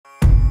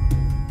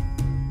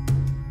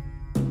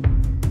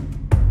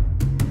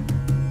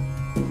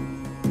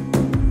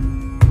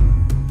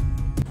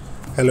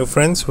Hello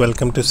friends,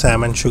 welcome to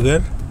Sam and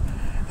Sugar,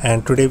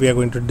 and today we are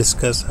going to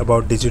discuss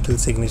about Digital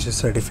Signature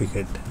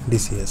Certificate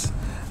DCS.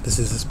 This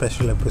is a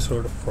special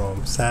episode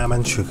from Sam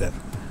and Sugar.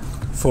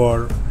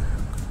 For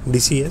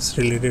DCS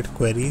related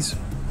queries,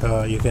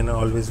 you can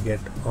always get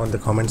on the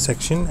comment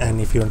section,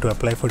 and if you want to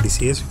apply for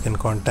DCS, you can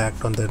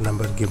contact on the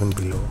number given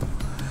below.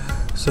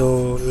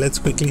 So let's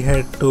quickly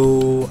head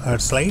to our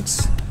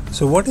slides.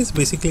 So what is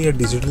basically a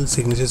digital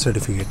signature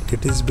certificate?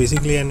 It is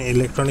basically an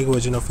electronic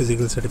version of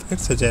physical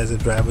certificate such as a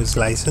driver's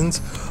license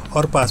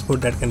or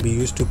passport that can be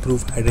used to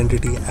prove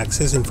identity,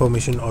 access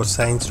information or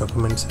sign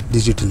documents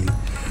digitally.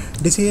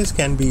 DCS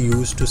can be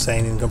used to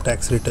sign income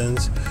tax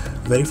returns,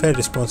 verify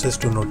responses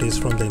to notice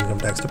from the income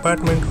tax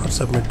department or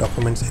submit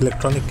documents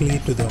electronically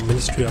to the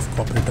Ministry of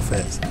Corporate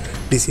Affairs.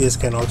 DCS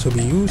can also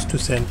be used to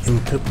send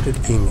encrypted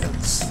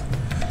emails.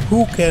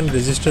 Who can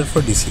register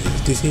for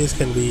DCS? DCS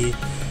can be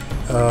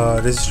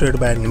registered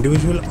by an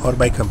individual or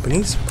by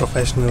companies,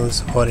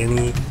 professionals or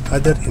any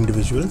other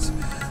individuals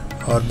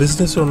or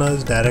business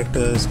owners,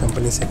 directors,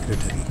 company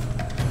secretary.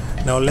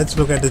 Now let's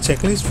look at the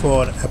checklist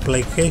for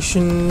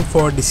application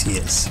for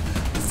DCS.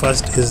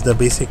 First is the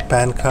basic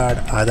PAN card,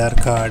 Aadhaar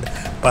card,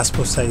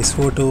 passport size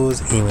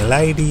photos, email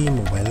ID,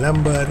 mobile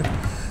number.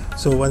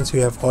 So once you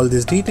have all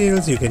these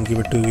details, you can give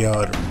it to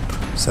your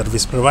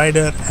service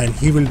provider and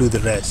he will do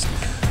the rest.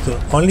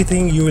 So only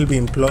thing you will be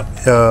involved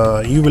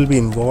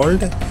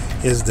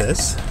is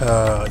this.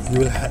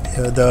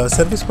 The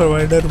service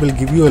provider will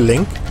give you a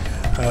link.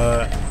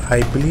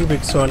 I believe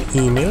it's on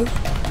email.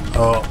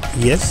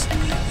 Yes,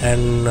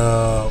 and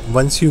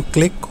once you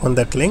click on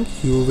that link,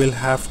 you will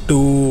have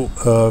to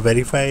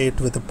verify it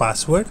with a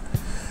password.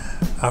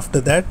 After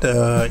that,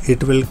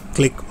 it will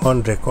click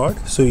on record.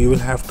 So you will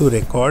have to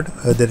record.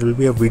 There will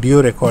be a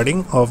video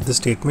recording of the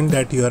statement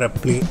that you are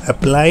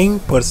applying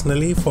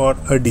personally for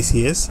a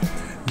DCS,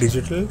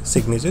 Digital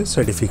Signature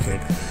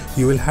Certificate.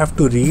 You will have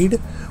to read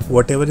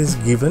whatever is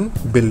given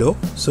below.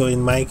 So in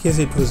my case,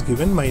 it was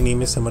given, my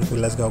name is Samarth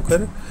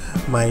Gaukar,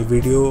 my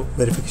video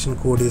verification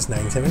code is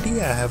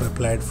 970. I have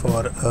applied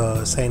for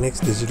a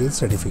Signex Digital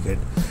Certificate,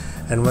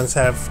 and once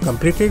I have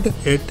completed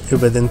it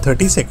within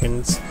 30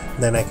 seconds,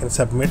 then I can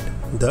submit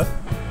the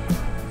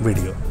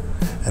video,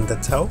 and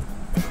that's how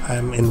I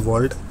am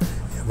involved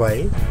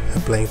while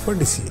applying for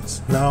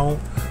DCS. Now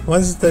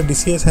once the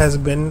DCS has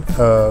been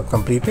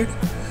completed,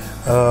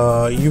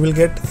 you will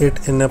get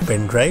it in a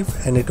pen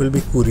drive and it will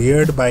be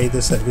couriered by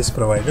the service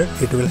provider.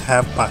 It will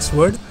have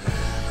password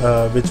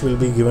which will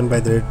be given by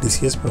the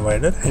DCS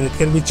provider, and it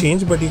can be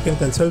changed, but you can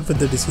consult with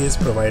the DCS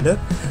provider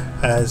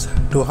as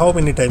to how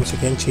many times you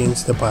can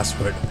change the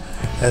password.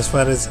 As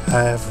far as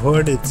I have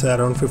heard, it's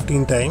around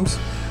 15 times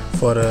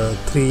for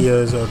 3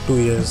 years or 2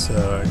 years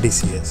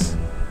DCS.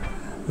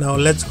 Now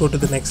let's go to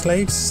the next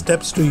slide.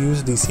 Steps to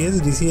use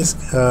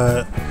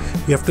DCS.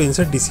 You have to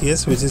insert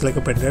DCS, which is like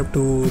a pen drive,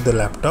 to the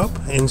laptop,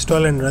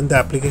 install and run the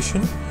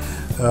application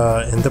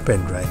in the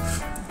pen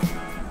drive.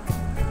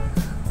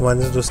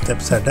 Once those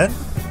steps are done,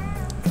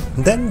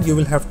 then you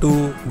will have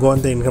to go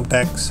on the income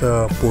tax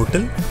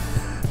portal.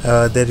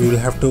 There you will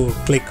have to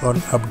click on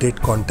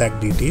update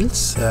contact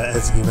details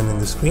as given in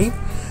the screen,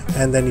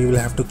 and then you will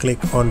have to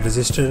click on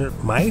register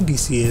my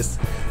DCS,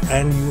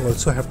 and you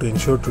also have to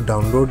ensure to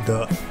download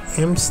the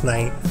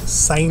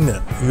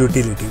Signer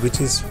utility, which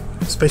is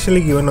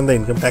specially given on the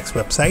income tax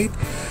website.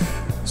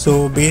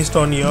 So based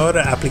on your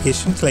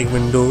applications, like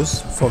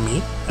Windows, for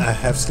me I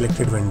have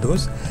selected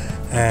Windows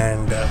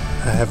and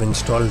I have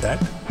installed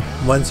that.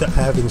 Once I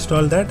have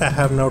installed that, I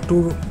have now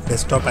two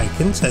desktop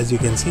icons, as you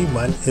can see.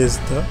 One is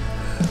the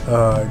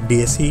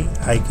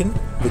DSC icon,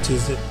 which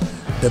is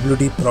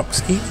WD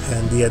Proxy,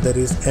 and the other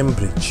is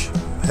Mbridge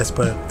as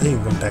per the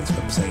income tax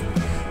website.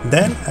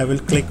 Then I will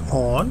click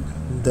on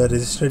the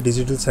registered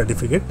digital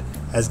certificate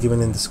as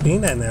given in the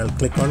screen, and I'll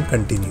click on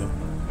continue.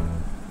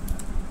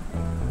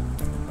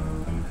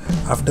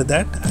 After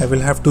that, I will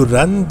have to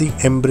run the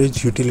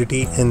Mbridge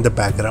utility in the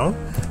background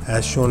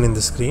as shown in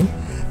the screen,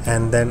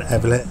 and then I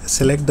will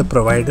select the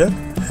provider,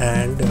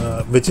 and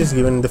which is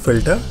given in the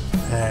filter.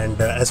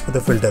 And as per the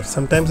filter,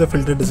 sometimes the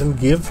filter doesn't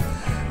give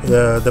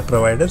the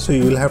provider, so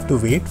you will have to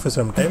wait for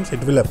some time.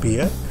 It will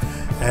appear,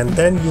 and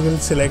then you will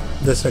select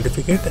the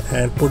certificate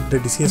and put the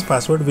DCS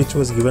password which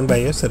was given by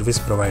your service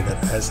provider,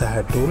 as I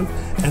had told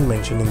and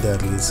mentioned in the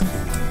earlier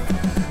screen.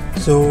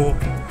 So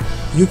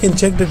you can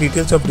check the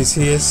details of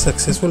DCS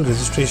successful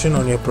registration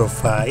on your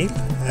profile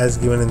as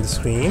given in the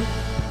screen.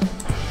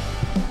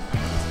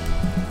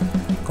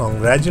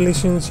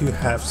 Congratulations, you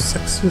have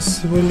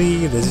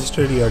successfully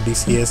registered your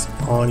DCS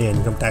on your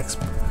income tax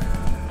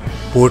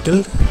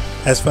portal.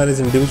 As far as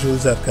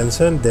individuals are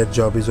concerned, their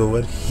job is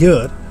over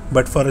here,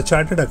 but for a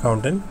chartered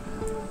accountant,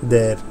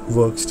 their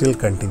work still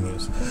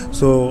continues.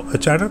 So a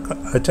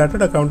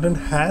chartered accountant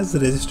has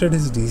registered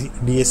his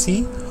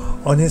DSC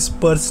on his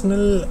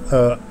personal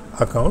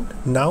account.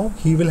 Now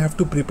he will have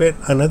to prepare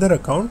another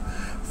account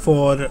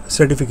for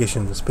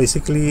certifications.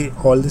 Basically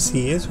all the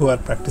CAs who are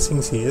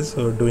practicing CAs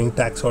or doing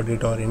tax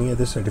audit or any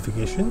other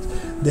certifications,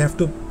 they have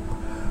to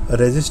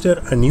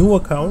register a new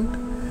account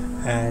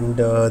and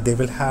they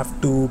will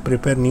have to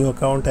prepare new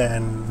account,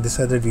 and these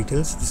are the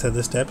details, these are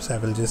the steps. I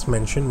will just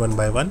mention one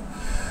by one.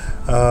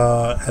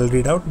 I'll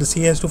read out. The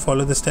CA has to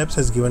follow the steps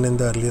as given in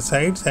the earlier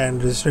slides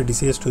and register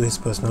DCS to his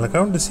personal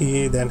account. The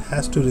CA then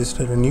has to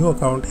register a new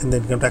account in the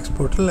income tax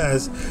portal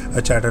as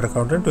a chartered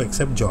accountant to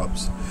accept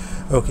jobs.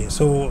 Okay,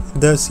 so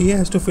the CA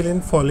has to fill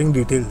in following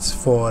details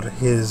for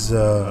his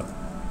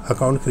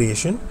account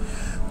creation.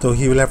 So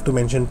he will have to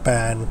mention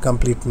PAN,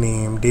 complete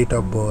name, date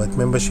of birth,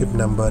 membership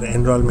number,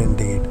 enrollment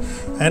date,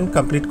 and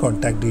complete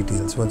contact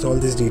details. Once all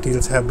these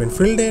details have been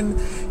filled in,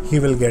 he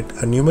will get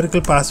a numerical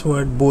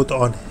password both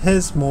on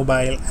his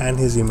mobile and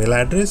his email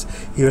address.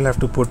 He will have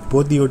to put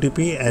both the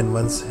OTP, and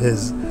once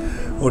his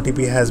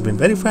OTP has been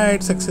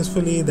verified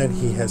successfully, then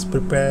he has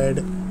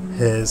prepared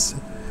his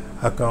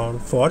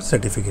account for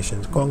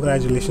certifications.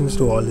 Congratulations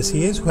to all the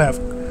CAs who have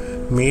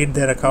made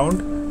their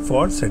account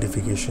for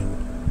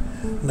certification.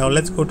 Now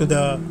let's go to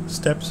the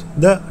steps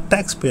the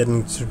taxpayer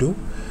needs to do.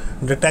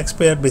 The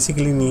taxpayer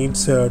basically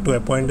needs to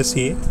appoint a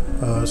CA.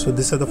 So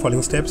these are the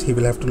following steps. He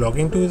will have to log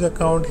into his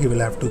account. He will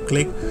have to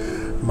click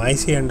My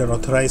CA under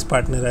Authorized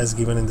Partner as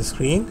given in the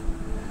screen.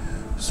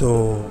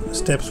 So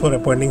steps for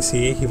appointing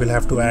CA: he will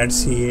have to add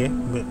CA.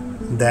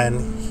 Then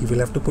he will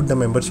have to put the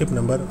membership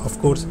number. Of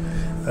course,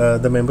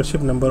 the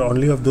membership number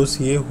only of those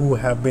CA who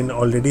have been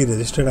already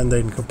registered on the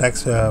income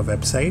tax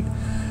website.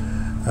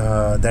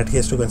 That he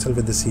has to consult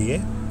with the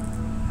CA.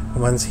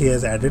 Once he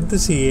has added the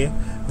CA,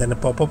 then a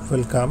pop-up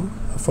will come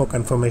for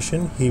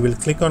confirmation. He will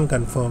click on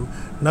confirm.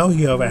 Now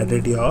you have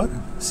added your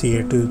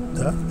CA to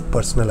the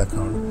personal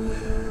account.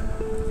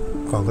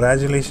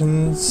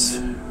 Congratulations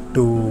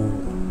to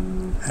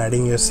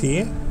adding your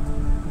CA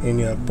in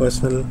your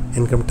personal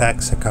income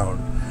tax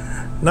account.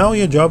 Now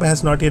your job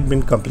has not yet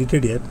been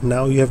completed yet.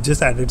 Now you have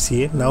just added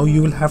CA. Now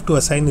you will have to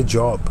assign a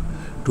job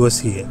to a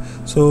CA.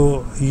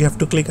 So you have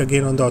to click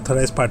again on the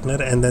authorized partner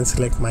and then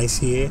select My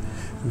CA.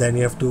 Then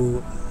you have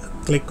to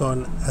click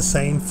on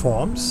assign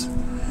forms.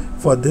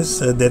 For this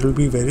there will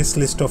be various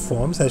list of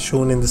forms as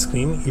shown in the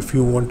screen. If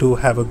you want to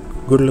have a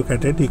good look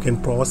at it, you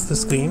can pause the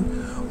screen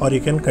or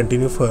you can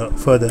continue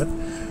further.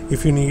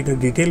 If you need a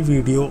detailed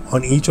video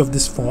on each of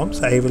these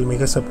forms, I will make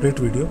a separate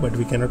video, but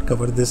we cannot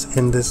cover this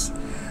in this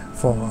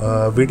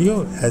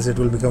video as it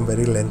will become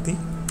very lengthy.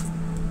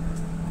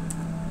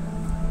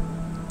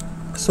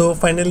 So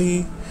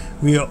finally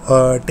we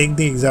take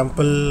the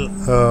example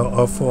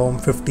of form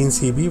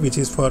 15CB, which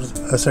is for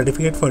a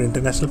certificate for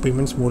international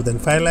payments more than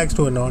 5 lakhs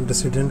to a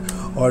non-resident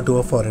or to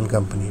a foreign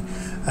company.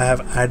 I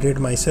have added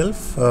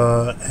myself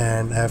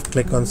and I have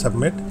clicked on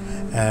submit,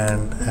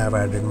 and I have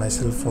added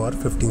myself for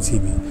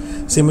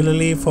 15CB.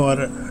 Similarly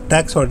for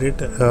tax audit,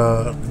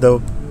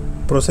 the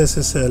process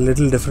is a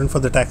little different for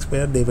the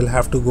taxpayer. They will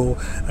have to go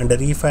under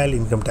e-file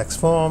income tax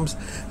forms,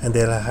 and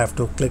they'll have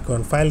to click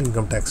on file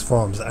income tax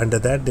forms. Under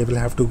that they will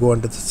have to go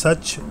under the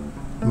search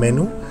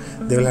menu.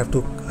 They will have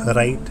to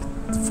write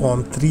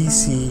form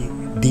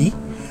 3CD.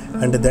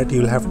 Under that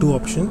you will have two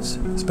options,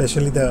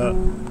 especially the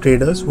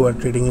traders who are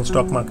trading in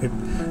stock market.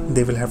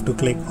 They will have to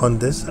click on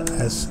this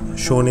as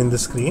shown in the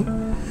screen.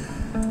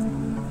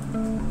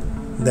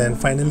 Then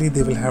finally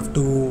they will have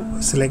to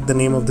select the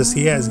name of the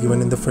CA as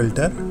given in the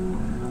filter.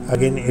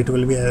 Again, it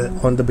will be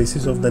on the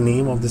basis of the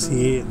name of the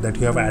CA that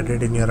you have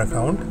added in your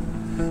account.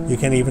 You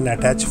can even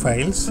attach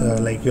files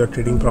like your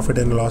trading profit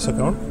and loss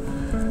account.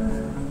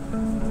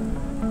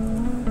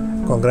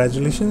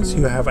 Congratulations,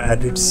 you have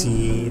added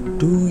CA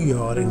to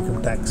your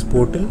income tax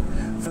portal,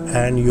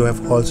 and you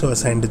have also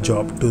assigned a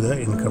job to the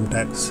income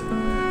tax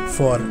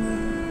for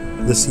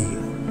the CA.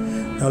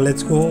 Now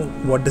let's go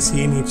what the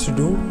CA needs to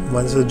do.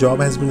 Once the job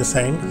has been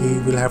assigned, he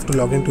will have to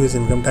log into his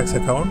income tax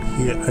account.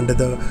 Here under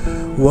the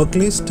work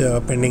list,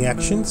 pending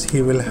actions,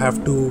 he will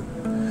have to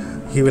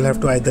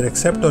either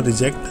accept or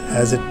reject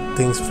as it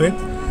thinks fit,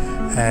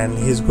 and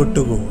he's good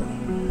to go.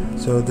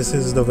 So this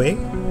is the way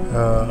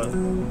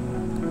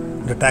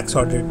the tax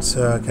audits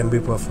can be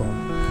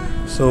performed.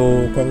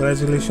 So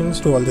congratulations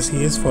to all the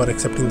CAs for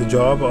accepting the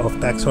job of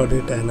tax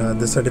audit and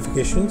the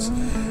certifications.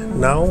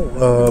 Now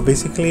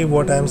basically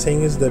what I am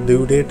saying is the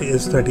due date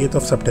is 30th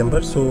of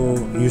September, so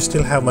you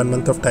still have 1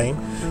 month of time.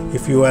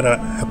 If you are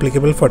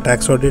applicable for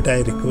tax audit,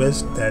 I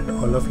request that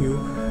all of you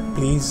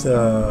please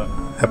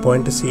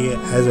appoint a CA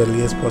as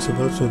early as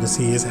possible, so the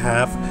CAs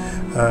have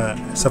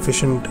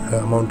sufficient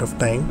amount of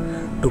time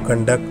to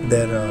conduct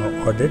their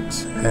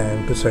audits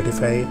and to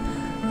certify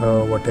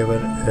whatever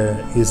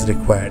is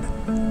required.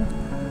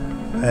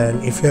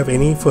 And if you have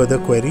any further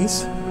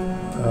queries,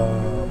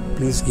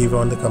 please give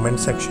on the comment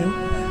section.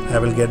 I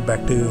will get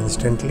back to you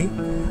instantly,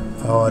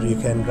 or you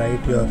can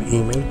write your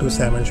email to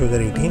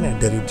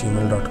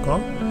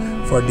salmonsugar18@gmail.com.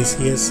 For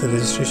DCS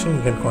registration,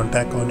 you can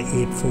contact on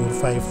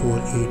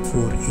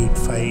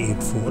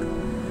 8454848584.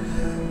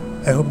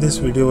 I hope this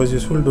video was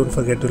useful. Don't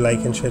forget to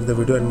like and share the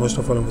video, and most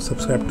of all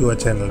subscribe to our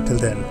channel. Till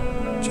then,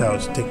 ciao,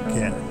 take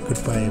care,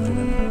 goodbye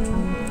everyone.